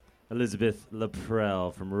Elizabeth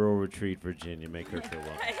LaPrelle from Rural Retreat, Virginia. Make her feel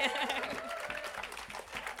welcome.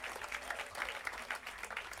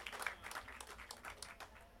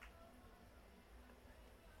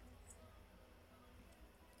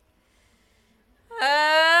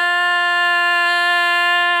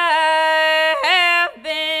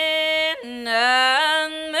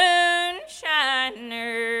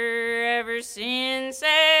 Since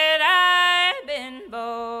that I've been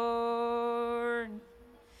born,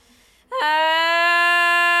 I've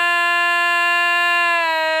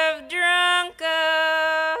drunk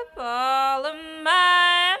up all of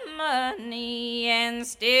my money and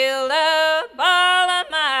stilled up all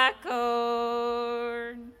of my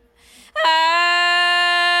corn.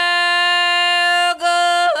 I'll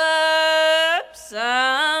go up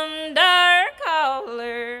some dark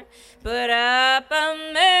holler, put up a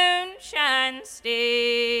moonshine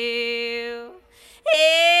still.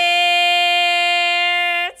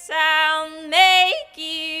 I'll make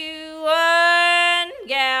you 1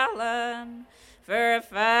 gallon for a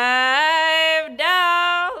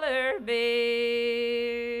 $5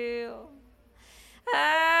 bill.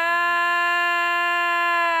 I'll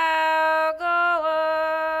go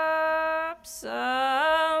up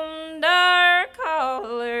some dark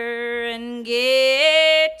holler and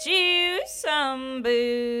get you some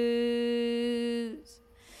booze.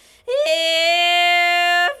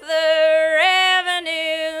 If the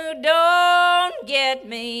revenue don't get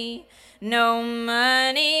me, no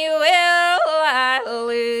money will I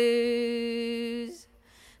lose.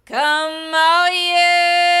 Come all you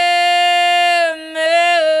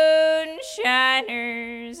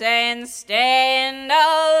moonshiners and stand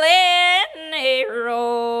all in a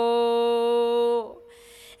row.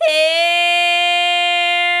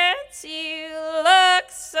 You look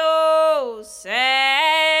so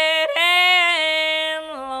sad and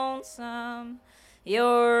lonesome.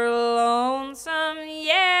 You're lonesome,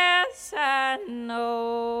 yes, I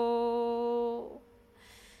know.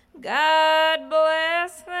 God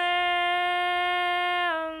bless them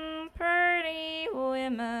pretty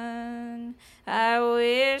women. I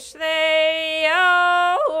wish they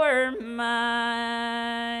all were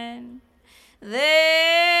mine. Their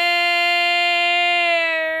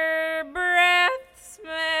breath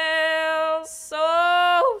smells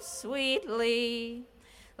so sweetly,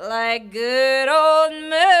 like good old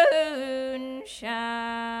moonshine.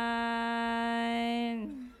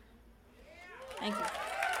 Thank you.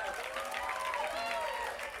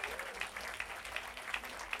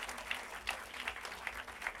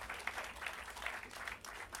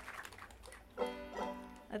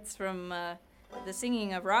 That's from the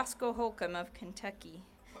singing of Roscoe Holcomb of Kentucky.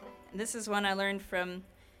 And this is one I learned from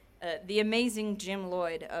the amazing Jim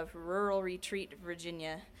Lloyd of Rural Retreat,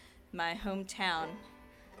 Virginia, my hometown.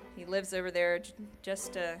 He lives over there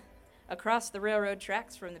just across the railroad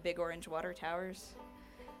tracks from the big orange water towers.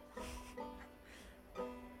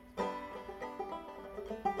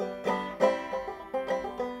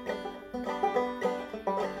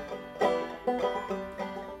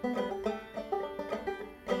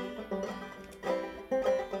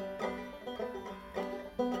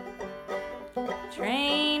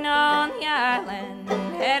 Train on the island,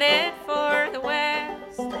 headed for the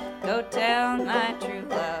west. Go tell my true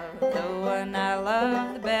love, the one I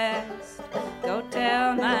love the best. Go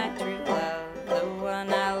tell my true love, the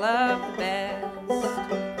one I love the best.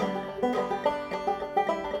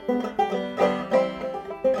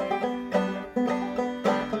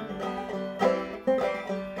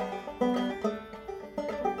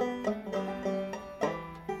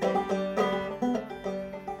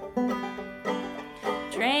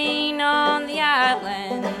 Train on the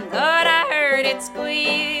island, thought I heard it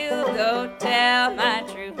squeal. Go tell my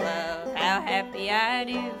true love how happy I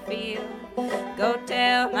do feel. Go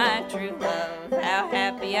tell my true love how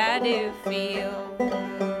happy I do feel.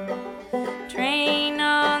 Train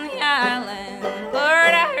on the island,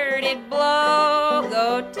 Lord, I heard it blow.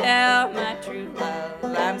 Go tell my true love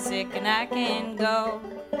I'm sick and I can't go.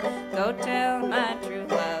 Go tell my true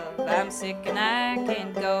love I'm sick and I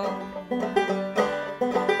can't go.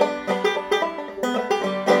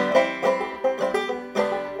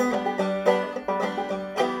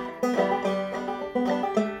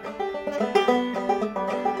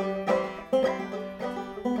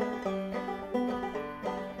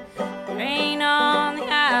 Rain on the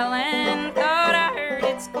island, thought I heard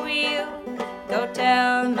it squeal. Go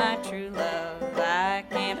tell my true love I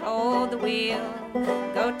can't hold the wheel.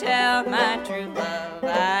 Go tell my true love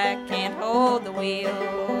I can't hold the wheel.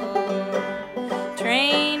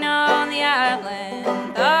 Train on the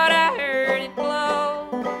island, thought I heard it blow.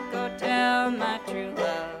 Go tell my true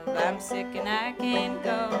love I'm sick and I can't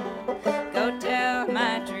go.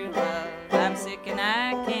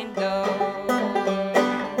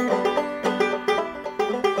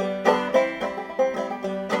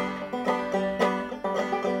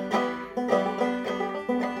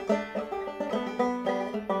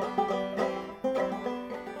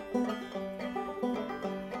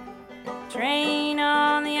 train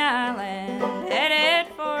on the island, headed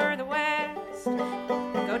for the west.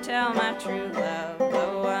 Go tell my true love,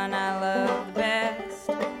 the one I love the best.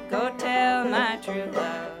 Go tell my true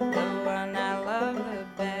love, the one I love the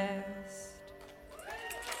best.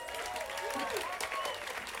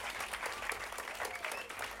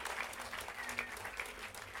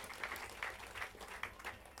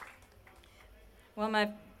 Well,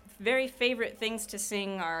 my very favorite things to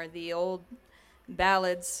sing are the old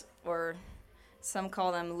ballads, or some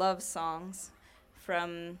call them love songs,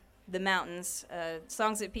 from the mountains,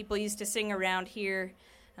 songs that people used to sing around here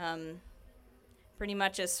pretty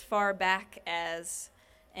much as far back as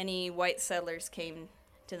any white settlers came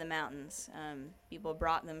to the mountains. People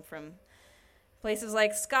brought them from places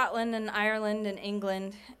like Scotland and Ireland and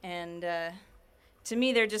England, and to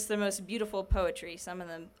me they're just the most beautiful poetry, some of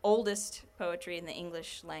the oldest poetry in the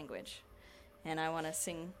English language. And I want to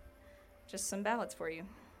sing just some ballads for you.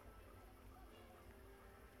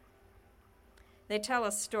 They tell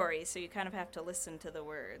a story, so you kind of have to listen to the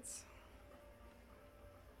words.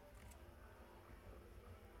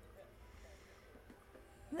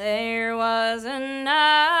 There was a knight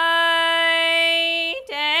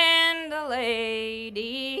and a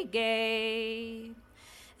lady gay,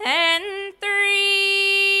 and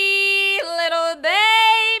 3 little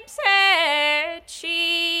babes had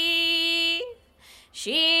she.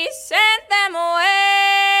 She sent them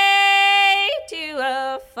away to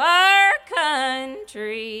a far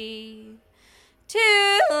country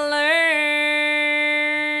to learn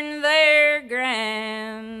their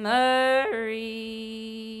grammar.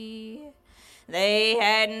 They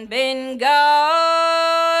hadn't been gone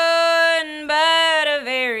but a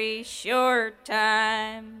very short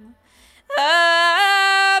time,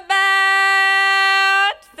 about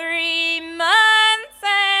 3 months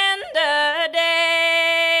and a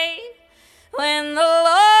day, when the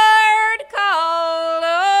Lord called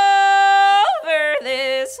over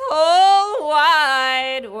this whole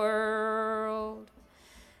wide world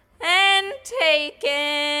and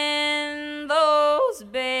taken those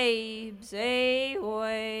babes away.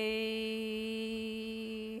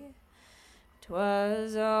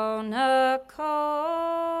 'Twas on a cold,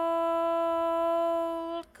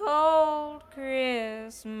 cold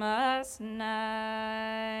Christmas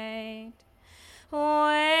night, when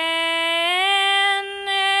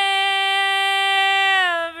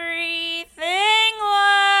everything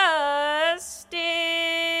was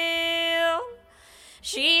still.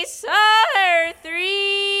 She saw her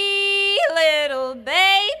 3 little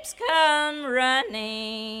babes come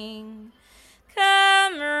running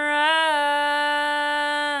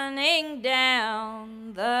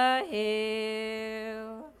down the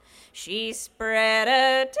hill. She spread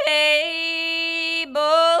a table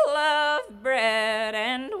of bread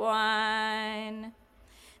and wine,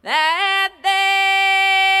 that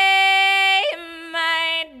they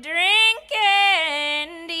might drink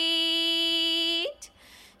and eat.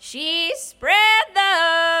 She spread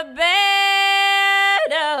the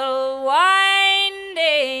bed a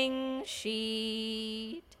winding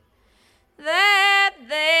sheet, that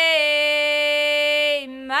they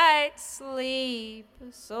might sleep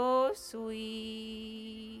so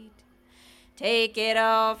sweet. Take it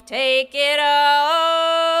off,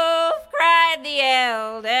 cried the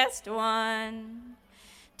eldest one.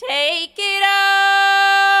 Take it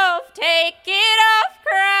off,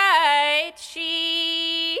 cried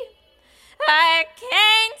she. I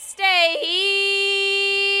can't stay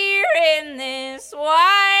here in this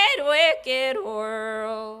wide, wicked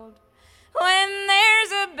world when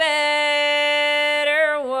there's a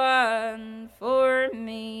better one for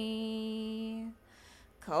me.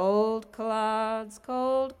 Cold clods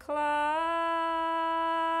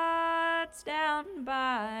down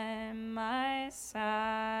by my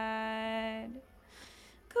side.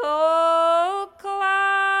 Cold clods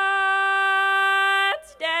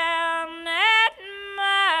down at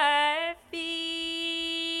my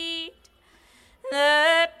feet.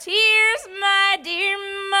 The tears my dear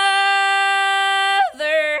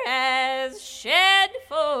mother has shed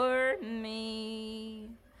for me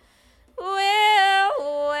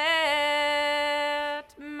will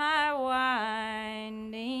wet my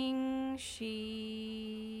winding sheet.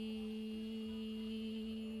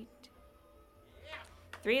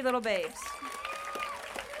 3 little babes.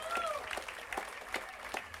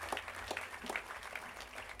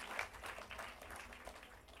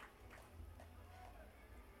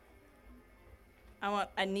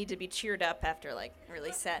 I need to be cheered up after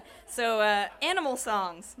really sad. So animal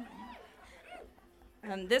songs.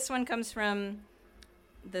 This one comes from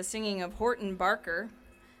the singing of Horton Barker,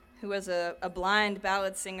 who was a blind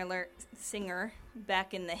ballad singer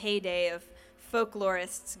back in the heyday of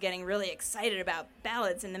folklorists getting really excited about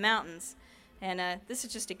ballads in the mountains. And this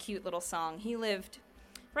is just a cute little song. He lived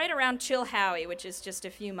right around Chilhowie, which is just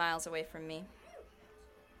a few miles away from me.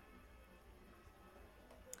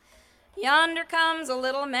 Yonder comes a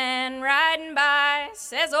little man riding by,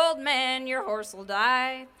 says, "Old man, your horse'll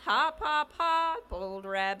die. Hop, hop, hop, old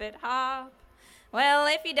rabbit, hop. Well,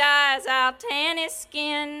 if he dies, I'll tan his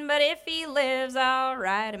skin, but if he lives, I'll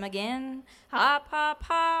ride him again. Hop, hop,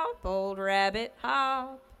 hop, old rabbit,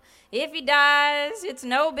 hop. If he dies, it's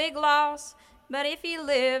no big loss, but if he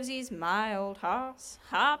lives, he's my old hoss.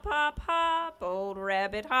 Hop, hop, hop, old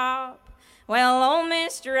rabbit, hop. Well, old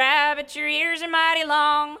Mr. Rabbit, your ears are mighty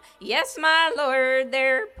long. Yes, my lord,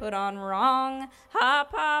 they're put on wrong.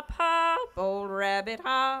 Hop, hop, hop, old rabbit,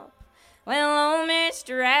 hop. Well, old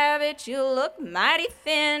Mr. Rabbit, you look mighty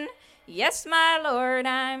thin. Yes, my lord,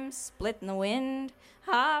 I'm split in the wind.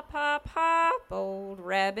 Hop, hop, hop, old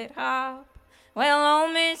rabbit, hop. Well,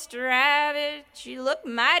 old Mr. Rabbit, you look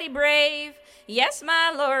mighty brave. Yes,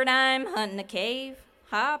 my lord, I'm hunting a cave.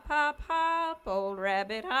 Hop, hop, hop, old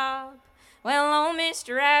rabbit, hop. Well, old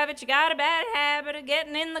Mr. Rabbit, you got a bad habit of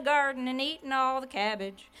getting in the garden and eating all the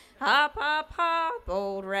cabbage. Hop, hop, hop,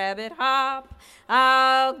 old rabbit, hop.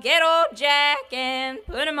 I'll get old Jack and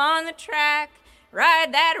put him on the track.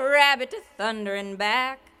 Ride that rabbit to thunder and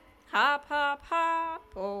back. Hop, hop, hop,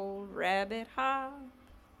 old rabbit, hop.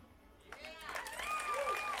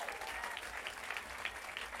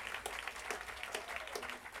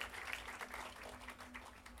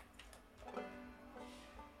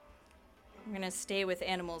 I'm going to stay with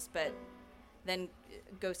animals, but then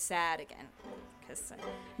go sad again, because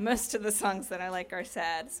most of the songs that I like are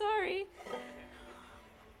sad. Sorry.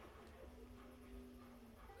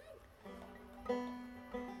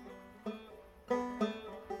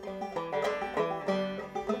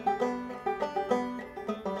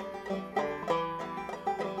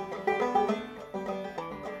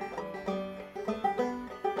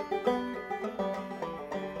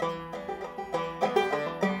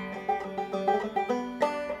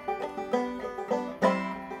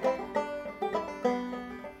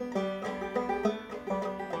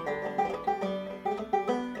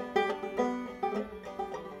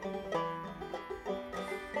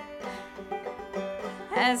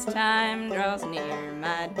 As time draws near,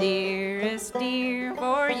 my dearest dear,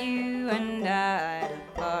 for you and I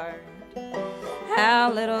depart.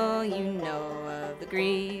 How little you know of the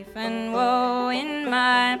grief and woe in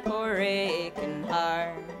my poor aching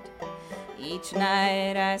heart. Each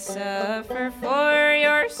night I suffer for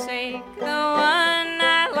your sake, the one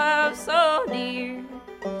I love so dear.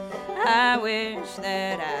 I wish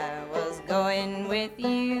that I was going with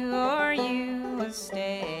you, or you was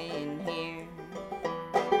staying here.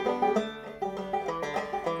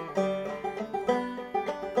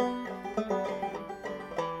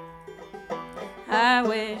 I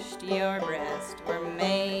wished your breast were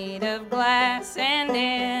made of glass, and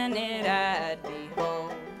in it I'd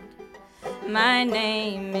behold my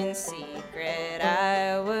name in secret.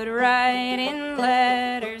 I would write in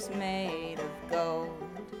letters made of gold.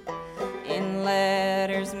 In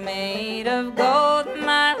letters made of gold,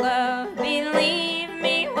 my love, believe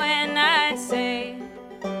me when I say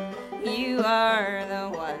you are the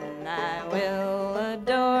one I will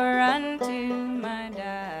adore unto my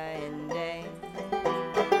dying day.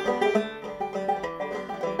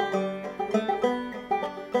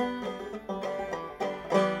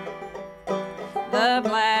 The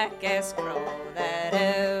blackest crow that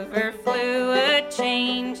ever flew would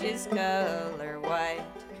change his color white.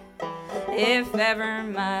 If ever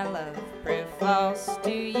my love prove false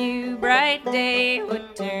to you, bright day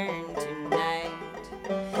would turn to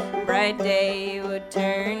night. Bright day would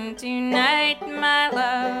turn to night, my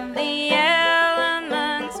love, the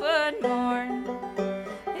elements would mourn.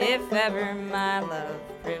 If ever my love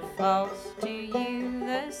prove false to you,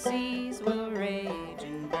 the seas will rage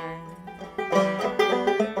and burn.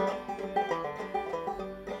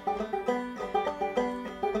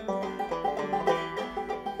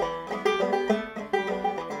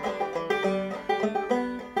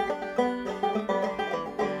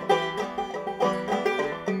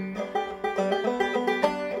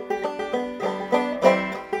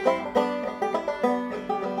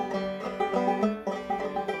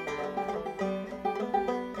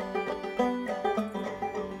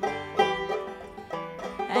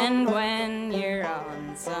 And when you're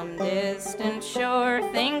on some distant shore,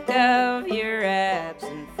 think of your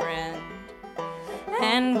absent friend.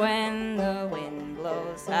 And when the wind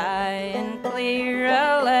blows high and clear,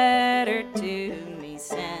 a letter to me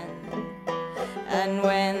send. And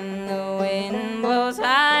when the wind blows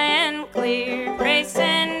high and clear, voice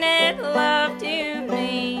and it love to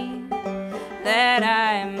me, that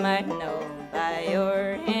I might know by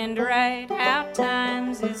your handwrite how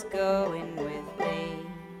times is going with thee.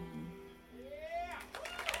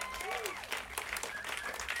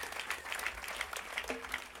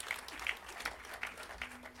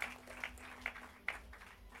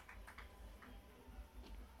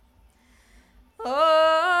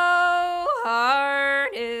 Oh,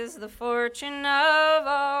 hard is the fortune of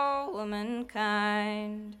all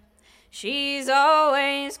womankind. She's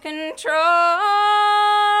always controlled.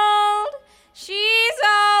 She's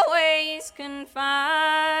always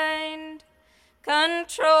confined.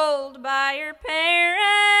 Controlled by her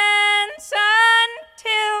parents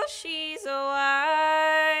until she's a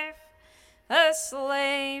wife. A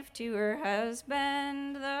slave to her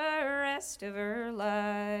husband the rest of her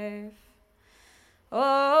life.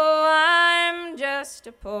 Oh, I'm just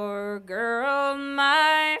a poor girl,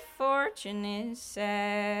 my fortune is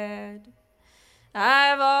sad.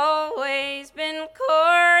 I've always been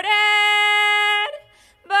courted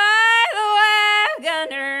by the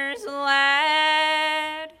wagoner's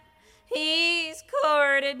lad. He's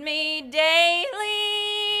courted me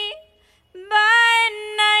daily, by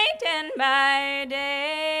night and by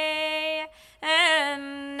day,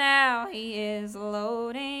 and now he is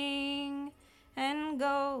loading and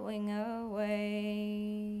going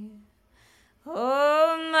away.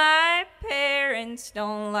 Oh, my parents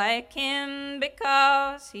don't like him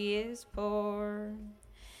because he is poor.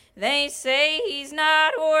 They say he's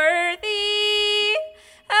not worthy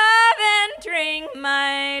of entering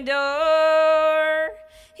my door.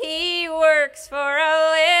 He works for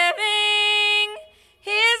a living,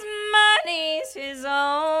 his money's his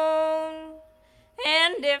own.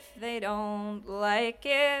 And if they don't like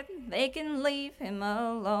it, they can leave him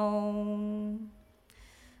alone.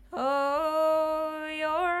 Oh,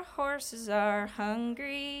 your horses are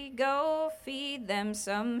hungry, go feed them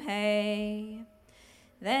some hay.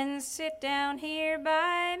 Then sit down here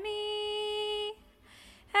by me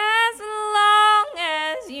as long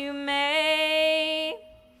as you may.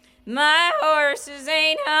 My horses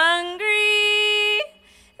ain't hungry,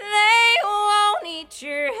 they won't eat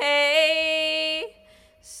your hay.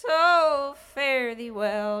 So fare thee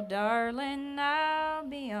well, darling, I'll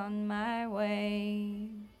be on my way.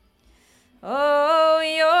 Oh,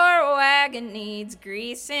 your wagon needs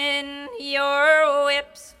greasing, your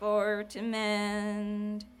whip's for to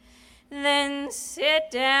mend. Then sit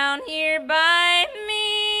down here by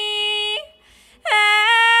me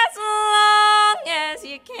as long as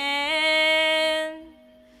you can.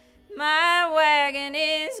 My wagon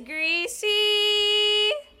is greasy,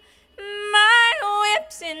 my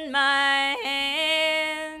whip's in my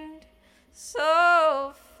hand.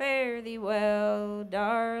 So fare thee well,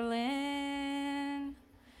 darling,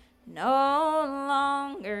 no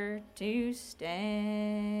longer to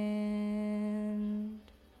stand.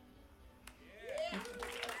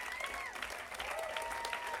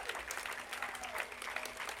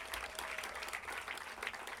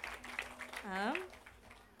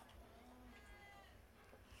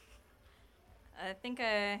 I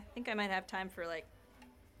think I might have time for like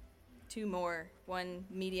two more, one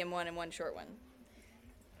medium one and one short one.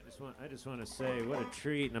 I just want to say what a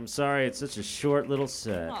treat, and I'm sorry it's such a short little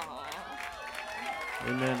set. Aww.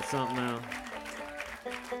 And then something else.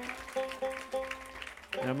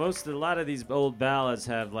 Now, a lot of these old ballads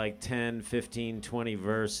have like 10, 15, 20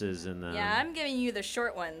 verses in them. Yeah, I'm giving you the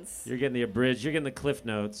short ones. You're getting the abridged. You're getting the Cliff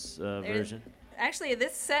Notes version. Actually,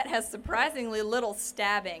 this set has surprisingly little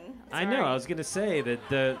stabbing. I know. I was going to say that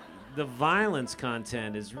the violence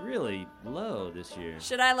content is really low this year.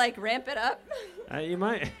 Should I like ramp it up? You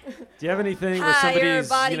might. Do you have anything where Higher somebody's,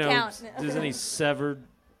 body count. There's any severed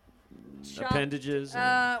appendages?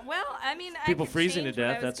 Well, I mean, people I could freezing to change what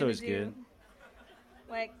I death. was That's gonna always do. good.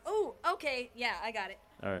 Like, oh, okay, yeah, I got it.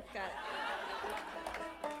 All right. Got it.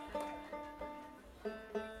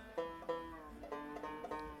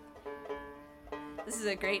 This is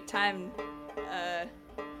a great time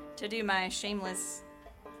to do my shameless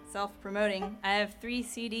self-promoting. I have 3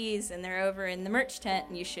 CDs, and they're over in the merch tent,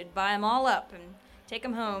 and you should buy them all up and take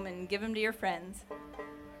them home and give them to your friends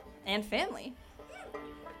and family,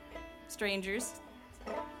 strangers,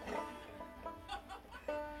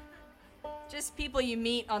 just people you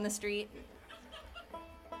meet on the street.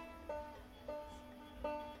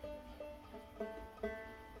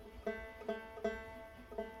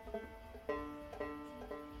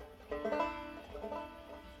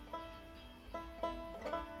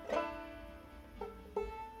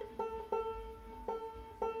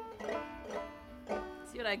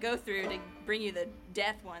 See what I go through to bring you the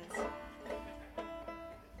death ones.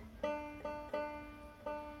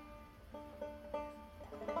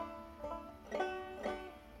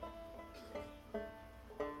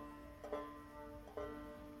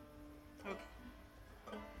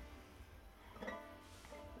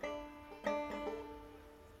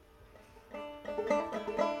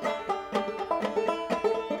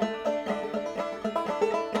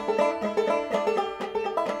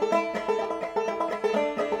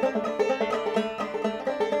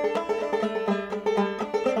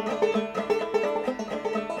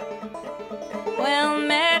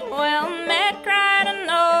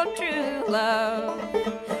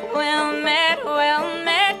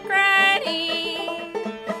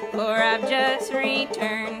 for I've just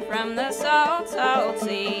returned from the salt, salt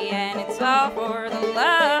sea, and it's all for the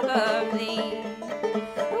love of thee.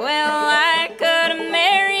 Well, I could have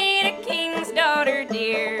married a king's daughter,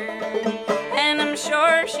 dear, and I'm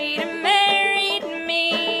sure she'd have married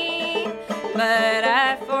me, but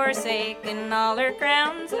I've forsaken all her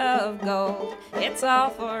crowns of gold. It's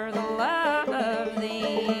all for the love of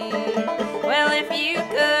thee. Well, if you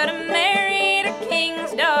could have married a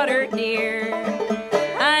king's daughter, dear,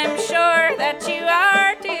 I'm sure that you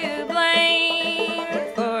are to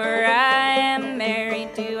blame, for I am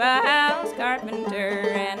married to a house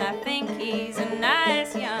carpenter, and I think he's a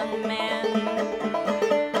nice young man.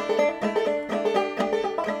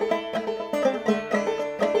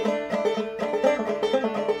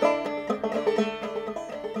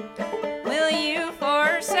 Will you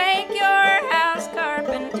forsake your house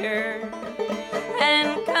carpenter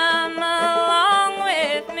and come along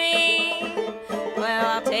with me? Well,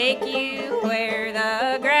 I'll take you where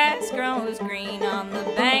the grass grows green on the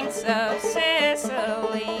banks of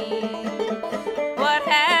Sicily. What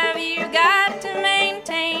have you got to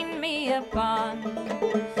maintain me upon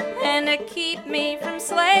and to keep me from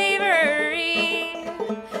slavery?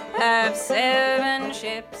 I've 7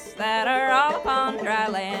 ships that are all upon dry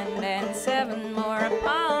land and 7 more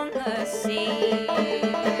upon the sea.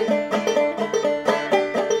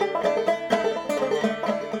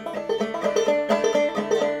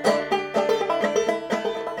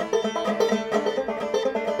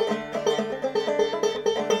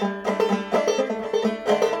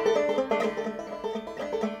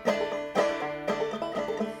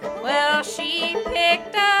 Well, she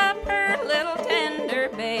picked up her little tender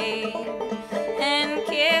babe and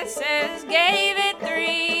kisses gave it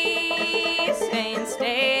 3, saying,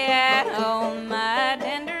 stay at home, my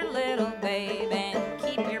tender little babe, and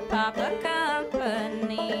keep your papa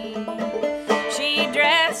company. She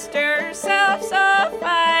dressed herself so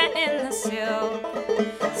fine in the silk,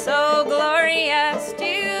 so glorious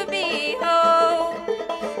to behold,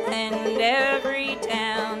 and every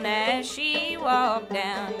town as she walked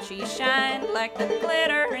down, she shined like the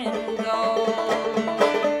glitter in gold.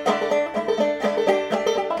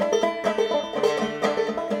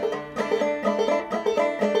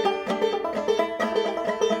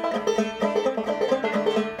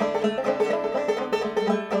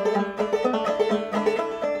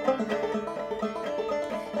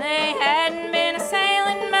 They hadn't been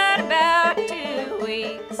a-sailing but about 2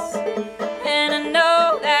 weeks, and I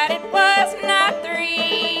know that it was not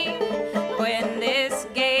 3 when this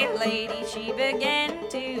gay lady, she began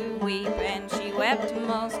to weep, and she wept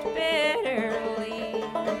most bitterly.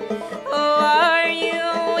 Oh, are you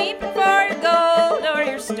weeping for your gold or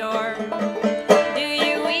your store? Do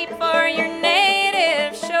you weep for your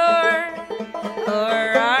native shore?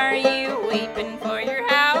 Or are you weeping for your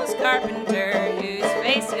house carpenter, whose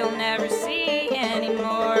face you'll never see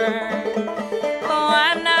anymore? Oh,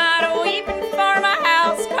 I'm not weeping for my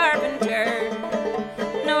house carpenter,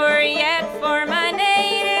 nor yet for my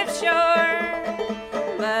native shore,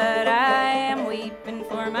 but I am weeping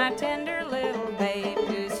for my tender little babe,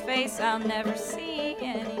 whose face I'll never see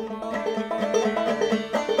anymore.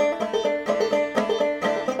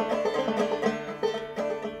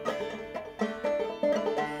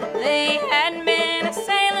 They hadn't been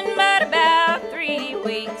a-sailing but about 3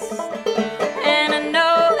 weeks, and I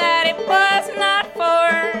know that it was not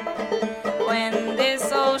 4 when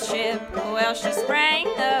this old ship, well, she sprang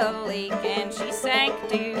a leak, and she sank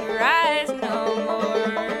to rise no more.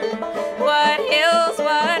 What hills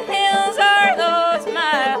are those,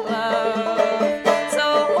 my love, so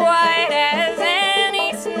white as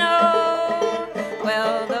any snow?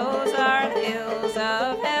 Well, those are the hills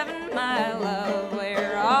of heaven, my love,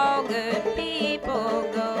 where all good people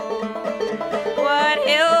go. What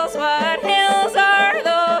hills are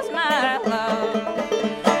those, my love,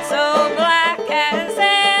 so black as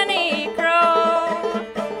any crow?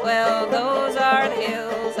 Well, those are the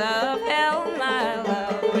hills of hell, my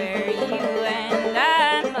love, where you and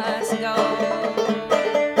I must go.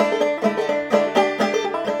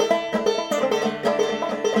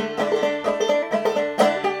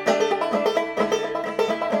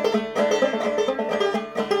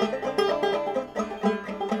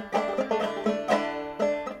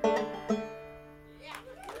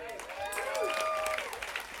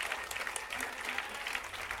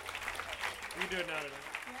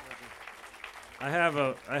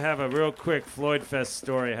 I have a real quick FloydFest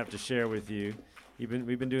story I have to share with you.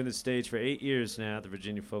 We've been doing this stage for 8 years now at the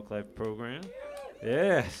Virginia Folklife Program.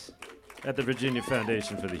 Yes, at the Virginia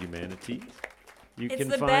Foundation for the Humanities. It's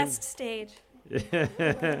the best stage.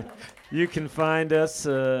 You can find us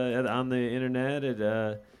on the internet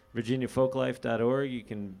at VirginiaFolklife.org. You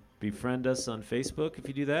can befriend us on Facebook if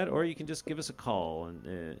you do that, or you can just give us a call,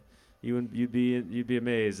 and you'd be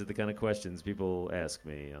amazed at the kind of questions people ask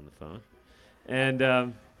me on the phone.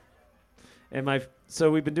 So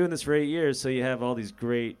we've been doing this for 8 years, so you have all these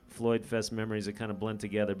great FloydFest memories that kind of blend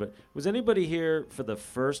together. But was anybody here for the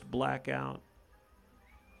first blackout?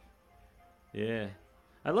 Yeah.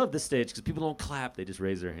 I love this stage because people don't clap. They just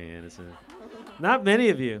raise their hand. Not many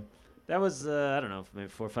of you. That was, I don't know, maybe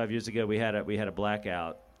 4 or 5 years ago, we had a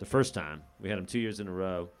blackout the first time. We had them 2 years in a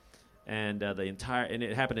row. And and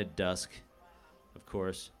it happened at dusk, of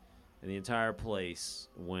course. And the entire place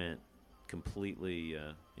went completely,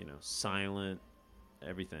 silent,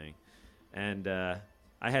 everything. And I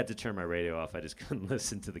had to turn my radio off. I just couldn't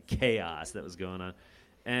listen to the chaos that was going on.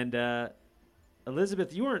 And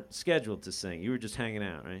Elizabeth, you weren't scheduled to sing. You were just hanging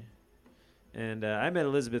out, right? And I met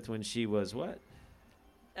Elizabeth when she was what?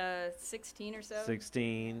 16 or so.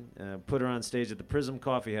 16. Put her on stage at the Prism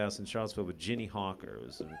Coffee House in Charlottesville with Ginny Hawker. It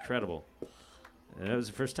was incredible. And that was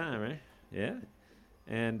the first time, right? Yeah.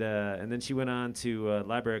 And then she went on to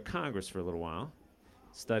Library of Congress for a little while,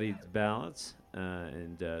 studied ballads,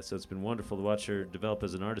 so it's been wonderful to watch her develop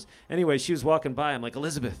as an artist. Anyway, she was walking by. I'm like,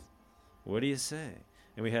 Elizabeth, what do you say?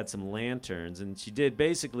 And we had some lanterns, and she did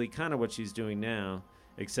basically kind of what she's doing now,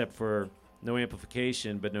 except for no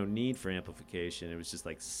amplification, but no need for amplification. It was just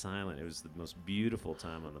like silent. It was the most beautiful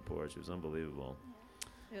time on the porch. It was unbelievable.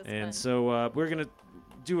 It was and fun. so we're going to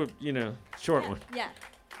do a short one. Yeah.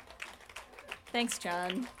 Thanks,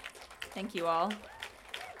 John. Thank you all.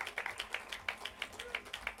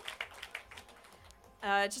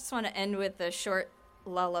 I just want to end with a short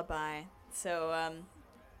lullaby. So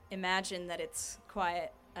imagine that it's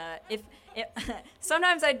quiet.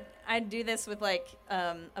 Sometimes I do this with like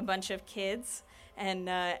a bunch of kids, and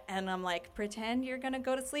I'm like, pretend you're gonna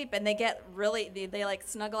go to sleep, and they get really they like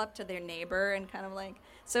snuggle up to their neighbor and kind of like.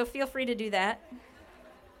 So feel free to do that.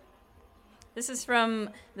 This is from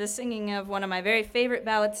the singing of one of my very favorite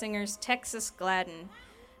ballad singers, Texas Gladden,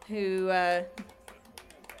 who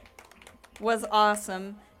was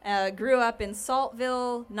awesome. Grew up in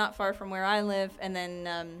Saltville, not far from where I live, and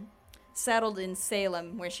then settled in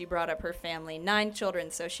Salem, where she brought up her family. 9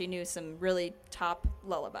 children, so she knew some really top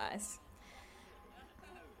lullabies.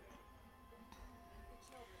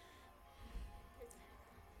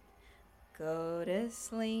 Go to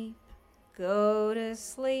sleep, go to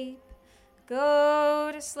sleep,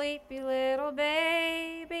 go to sleep, you little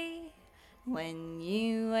baby. When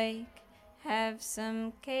you wake, have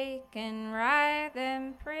some cake and ride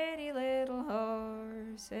them pretty little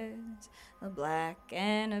horses, a black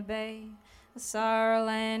and a bay, a sorrel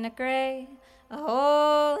and a gray, a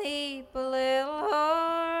whole heap of little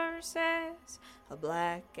horses, a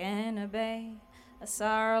black and a bay, a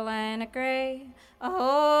sorrel and a gray, a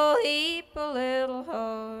whole heap of little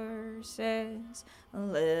horses, a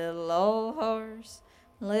little old horse,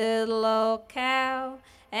 little old cow,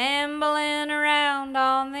 ambling around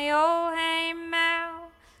on the old hay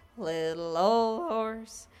mow. Little old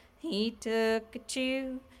horse, he took a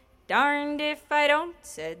chew. Darned if I don't,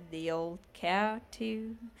 said the old cow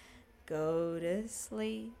too. Go to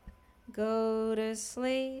sleep, go to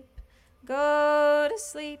sleep, go to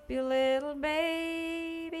sleep, you little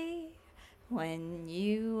baby. When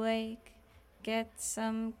you wake, get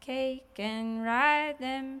some cake and ride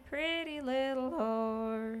them pretty little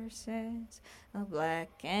horses, a black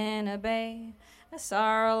and a bay, a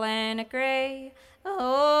sorrel and a gray, a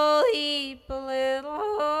whole heap of little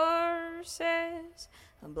horses,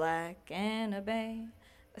 a black and a bay,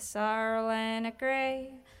 a sorrel and a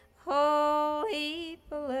gray, a whole heap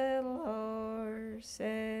of little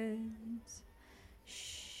horses.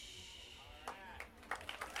 Shh.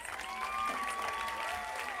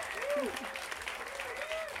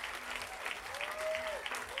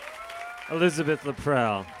 Elizabeth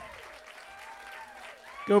LaPrelle.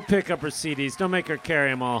 Go pick up her CDs. Don't make her carry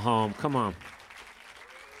them all home. Come on.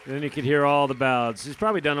 Then you could hear all the ballads. She's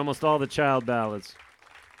probably done almost all the child ballads.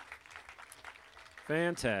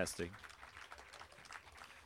 Fantastic.